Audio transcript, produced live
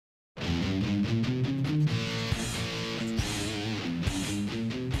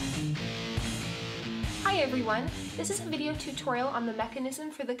Hi everyone, this is a video tutorial on the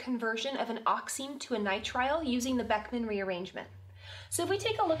mechanism for the conversion of an oxime to a nitrile using the Beckmann rearrangement. So if we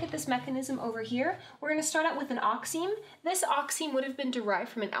take a look at this mechanism over here, we're going to start out with an oxime. This oxime would have been derived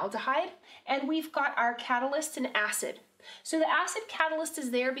from an aldehyde, and we've got our catalyst and acid. So the acid catalyst is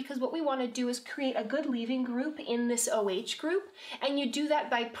there because what we want to do is create a good leaving group in this OH group, and you do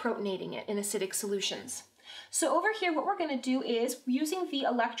that by protonating it in acidic solutions. So over here, what we're going to do is, using the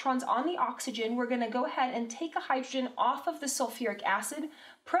electrons on the oxygen, we're going to go ahead and take a hydrogen off of the sulfuric acid,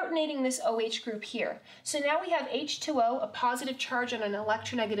 protonating this OH group here. So now we have H2O, a positive charge on an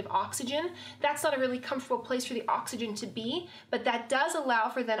electronegative oxygen. That's not a really comfortable place for the oxygen to be, but that does allow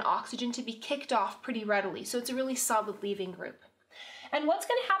for then oxygen to be kicked off pretty readily. So it's a really solid leaving group. And what's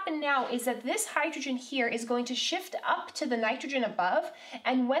going to happen now is that this hydrogen here is going to shift up to the nitrogen above,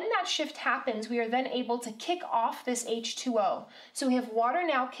 and when that shift happens, we are then able to kick off this H2O. So we have water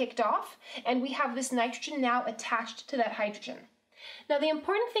now kicked off, and we have this nitrogen now attached to that hydrogen. Now the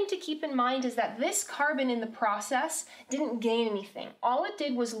important thing to keep in mind is that this carbon in the process didn't gain anything. All it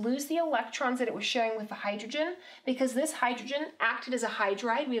did was lose the electrons that it was sharing with the hydrogen, because this hydrogen acted as a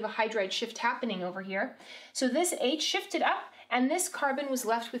hydride. We have a hydride shift happening over here. So this H shifted up, and this carbon was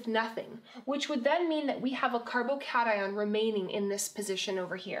left with nothing, which would then mean that we have a carbocation remaining in this position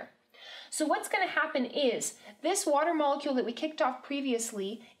over here. So what's going to happen is, this water molecule that we kicked off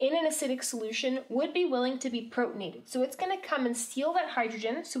previously in an acidic solution would be willing to be protonated. So it's going to come and steal that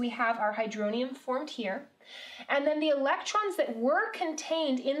hydrogen, so we have our hydronium formed here. And then the electrons that were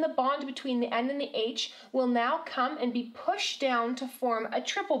contained in the bond between the N and the H will now come and be pushed down to form a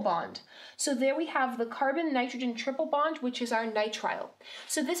triple bond. So there we have the carbon-nitrogen triple bond, which is our nitrile.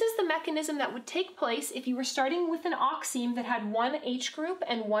 So this is the mechanism that would take place if you were starting with an oxime that had one H group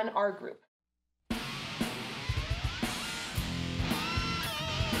and one R group.